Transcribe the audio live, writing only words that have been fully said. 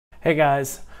Hey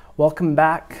guys, welcome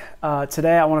back.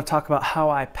 Today I want to talk about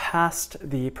how I passed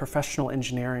the professional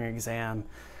engineering exam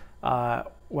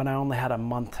when I only had a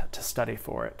month to study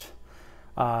for it.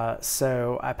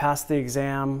 So I passed the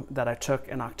exam that I took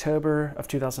in October of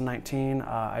 2019.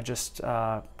 I just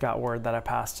got word that I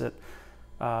passed it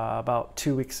about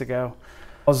 2 weeks ago.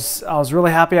 I was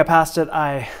really happy I passed it.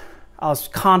 I was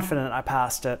confident I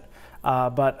passed it,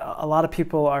 but a lot of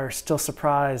people are still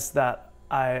surprised that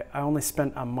I only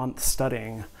spent a month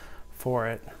studying for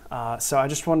it. So I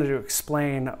just wanted to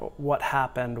explain what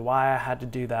happened, why I had to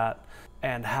do that,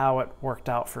 and how it worked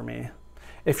out for me.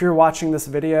 If you're watching this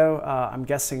video, I'm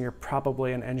guessing you're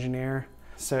probably an engineer.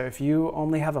 So if you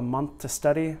only have a month to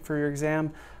study for your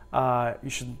exam, you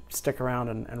should stick around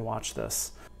and watch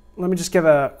this. Let me just give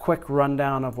a quick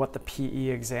rundown of what the PE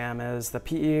exam is. The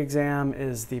PE exam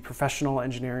is the professional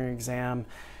engineering exam.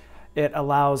 It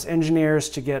allows engineers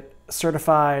to get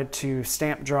certified to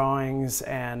stamp drawings,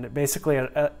 and basically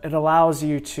it allows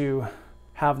you to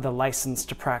have the license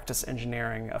to practice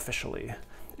engineering officially.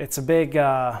 It's a big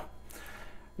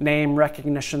name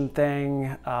recognition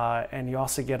thing, and you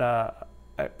also get a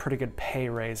pretty good pay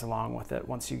raise along with it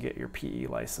once you get your PE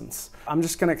license. I'm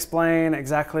just going to explain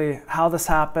exactly how this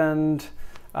happened,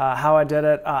 how I did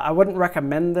it. I wouldn't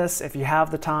recommend this if you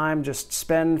have the time. Just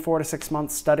spend 4 to 6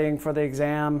 months studying for the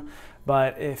exam.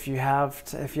 But if you have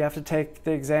to take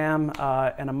the exam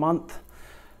in a month,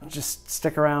 just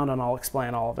stick around and I'll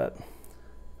explain all of it.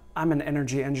 I'm an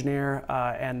energy engineer,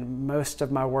 and most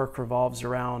of my work revolves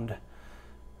around,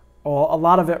 well, a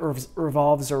lot of it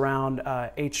revolves around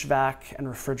HVAC and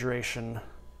refrigeration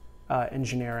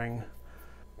engineering,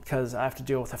 because I have to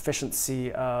deal with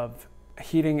efficiency of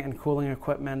heating and cooling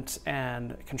equipment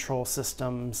and control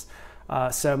systems.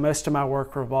 So most of my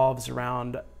work revolves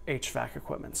around HVAC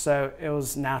equipment. So it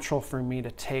was natural for me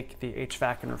to take the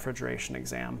HVAC and refrigeration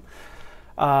exam.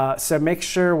 So make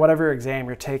sure whatever exam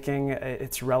you're taking,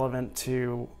 it's relevant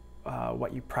to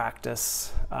what you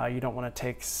practice. You don't want to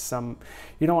take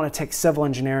civil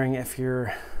engineering if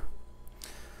you're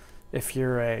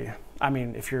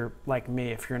like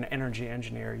me, if you're an energy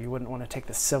engineer, you wouldn't want to take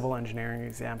the civil engineering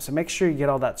exam. So make sure you get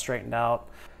all that straightened out.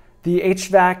 The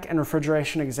HVAC and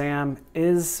refrigeration exam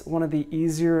is one of the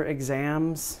easier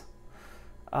exams.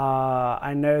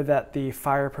 I know that the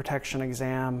fire protection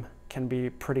exam can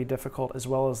be pretty difficult, as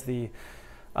well as the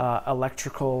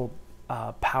electrical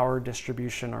power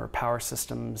distribution or power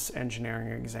systems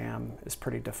engineering exam is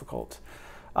pretty difficult.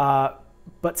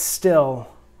 But still,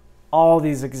 all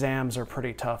these exams are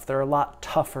pretty tough. They're a lot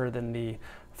tougher than the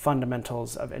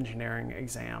fundamentals of engineering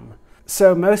exam.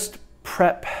 So most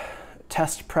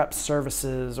test prep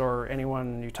services, or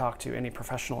anyone you talk to, any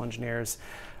professional engineers,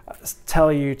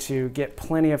 tell you to get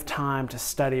plenty of time to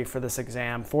study for this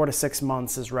exam. 4 to 6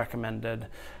 months is recommended.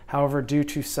 However, due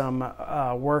to some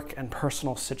work and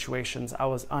personal situations, I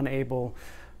was unable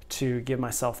to give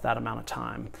myself that amount of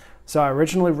time. So I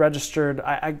originally registered,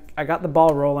 I got the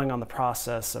ball rolling on the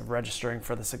process of registering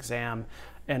for this exam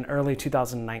in early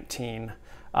 2019.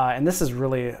 And this is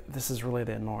really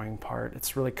the annoying part.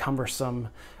 It's really cumbersome.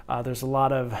 There's a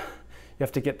lot of, you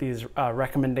have to get these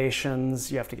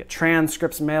recommendations, you have to get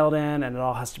transcripts mailed in, and it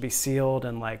all has to be sealed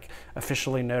and like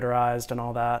officially notarized and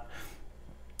all that.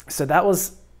 So that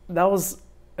was,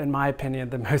 in my opinion,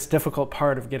 the most difficult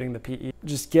part of getting the PE.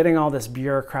 Just getting all this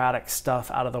bureaucratic stuff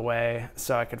out of the way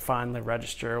so I could finally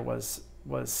register was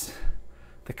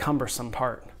the cumbersome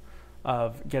part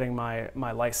of getting my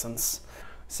license.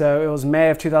 So it was May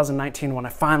of 2019 when I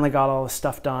finally got all this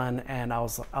stuff done, and I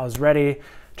was ready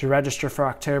to register for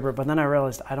October. But then I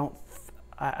realized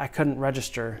I couldn't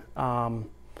register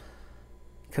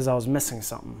because I was missing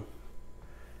something,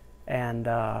 and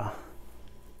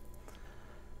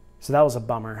so that was a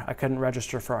bummer. I couldn't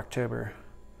register for October,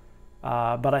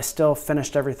 but I still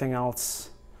finished everything else,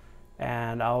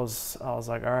 and I was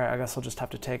like, all right, I guess I'll just have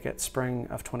to take it spring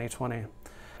of 2020.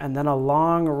 And then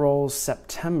along rolls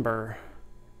September.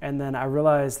 And then I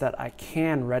realized that I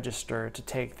can register to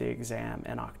take the exam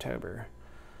in October.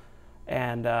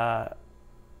 And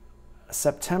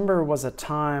September was a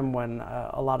time when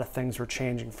a lot of things were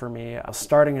changing for me. I was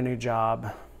starting a new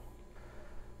job.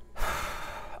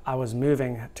 I was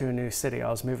moving to a new city.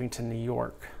 I was moving to New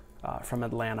York from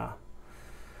Atlanta.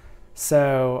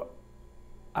 So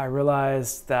I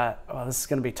realized that, oh, this is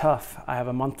going to be tough. I have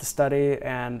a month to study,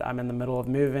 and I'm in the middle of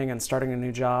moving and starting a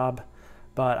new job.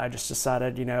 But I just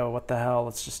decided, you know, what the hell,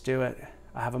 let's just do it.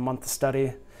 I have a month to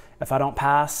study. If I don't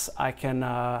pass, I can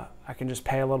just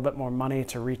pay a little bit more money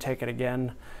to retake it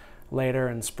again later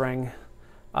in spring.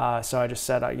 So I just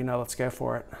said, you know, let's go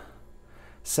for it.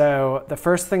 So the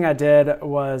first thing I did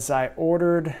was I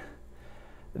ordered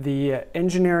The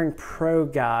Engineering Pro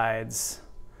Guides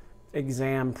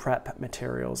exam prep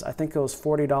materials. I think it was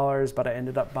 $40, but I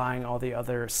ended up buying all the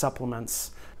other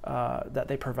supplements that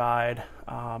they provide.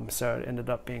 So it ended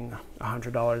up being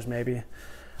 $100 maybe.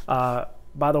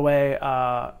 By the way,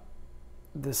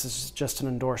 this is just an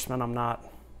endorsement.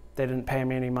 They didn't pay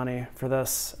me any money for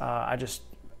this.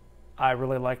 I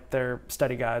really liked their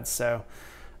study guides, so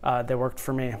they worked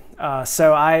for me.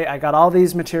 So I got all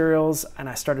these materials and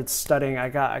I started studying. I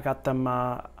got them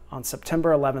on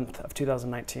September 11th of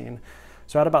 2019.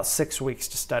 So I had about 6 weeks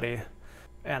to study.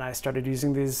 And I started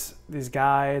using these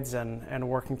guides and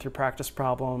working through practice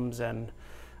problems and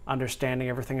understanding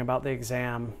everything about the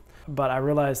exam. But I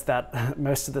realized that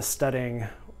most of the studying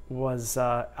was,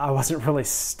 I wasn't really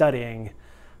studying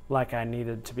like I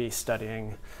needed to be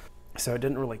studying. So it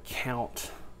didn't really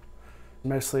count.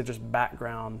 Mostly just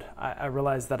background. I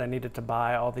realized that I needed to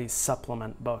buy all these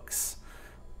supplement books,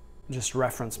 just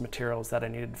reference materials that I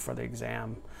needed for the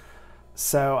exam.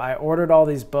 So I ordered all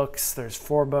these books. There's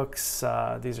 4 books. Most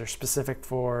of these are specific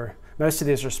for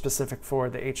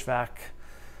the HVAC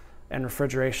and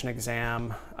refrigeration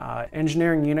exam.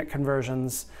 Engineering Unit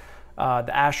Conversions,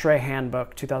 the ASHRAE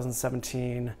Handbook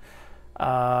 2017,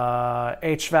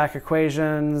 HVAC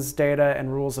Equations, Data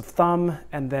and Rules of Thumb,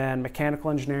 and then Mechanical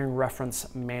Engineering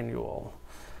Reference Manual.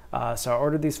 So I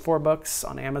ordered these 4 books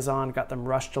on Amazon, got them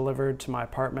rush delivered to my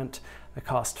apartment. They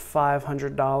cost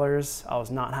 $500. I was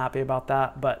not happy about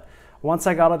that, but once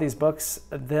I got all these books,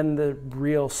 then the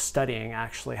real studying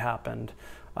actually happened.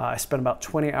 I spent about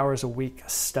 20 hours a week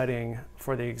studying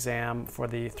for the exam for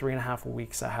the 3.5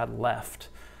 weeks I had left.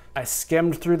 I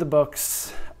skimmed through the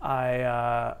books.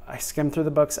 I skimmed through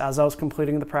the books as I was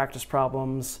completing the practice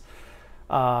problems.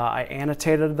 I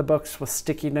annotated the books with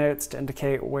sticky notes to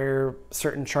indicate where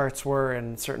certain charts were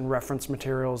and certain reference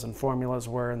materials and formulas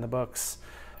were in the books.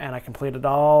 And I completed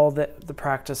all the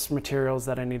practice materials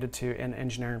that I needed to in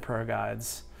Engineering Pro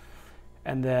Guides.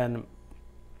 And then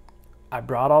I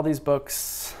brought all these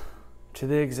books to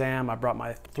the exam. I brought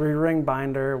my 3-ring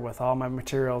binder with all my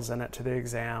materials in it to the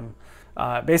exam.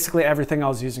 Basically everything I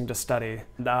was using to study.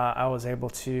 And, I was able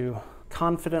to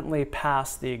confidently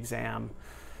pass the exam.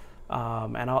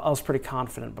 And I was pretty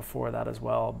confident before that as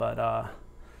well. But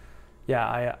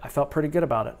yeah, I felt pretty good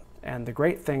about it. And the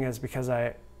great thing is because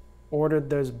I ordered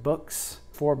those books,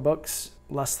 4 books,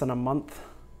 less than a month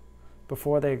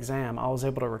before the exam, I was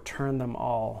able to return them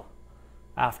all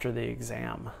after the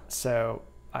exam. So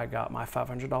I got my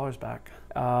 $500 back.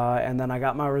 And then I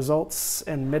got my results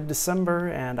in mid-December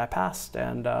and I passed.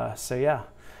 And so yeah,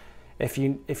 if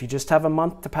you just have a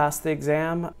month to pass the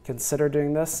exam, consider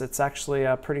doing this. It's actually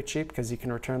pretty cheap because you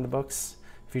can return the books.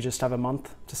 If you just have a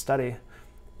month to study,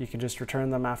 you can just return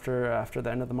them after the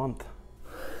end of the month.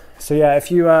 So yeah, if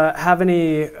you have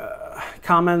any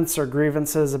comments or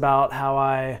grievances about how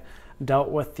I dealt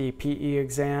with the PE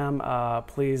exam,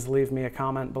 please leave me a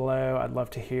comment below. I'd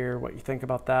love to hear what you think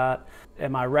about that.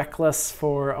 Am I reckless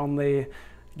for only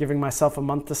giving myself a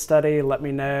month to study? Let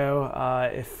me know.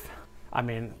 I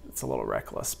mean, it's a little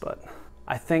reckless, but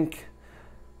I think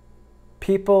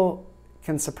people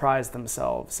can surprise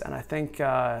themselves, and I think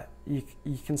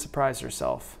you can surprise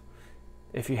yourself.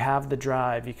 If you have the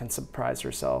drive, you can surprise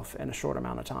yourself in a short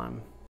amount of time.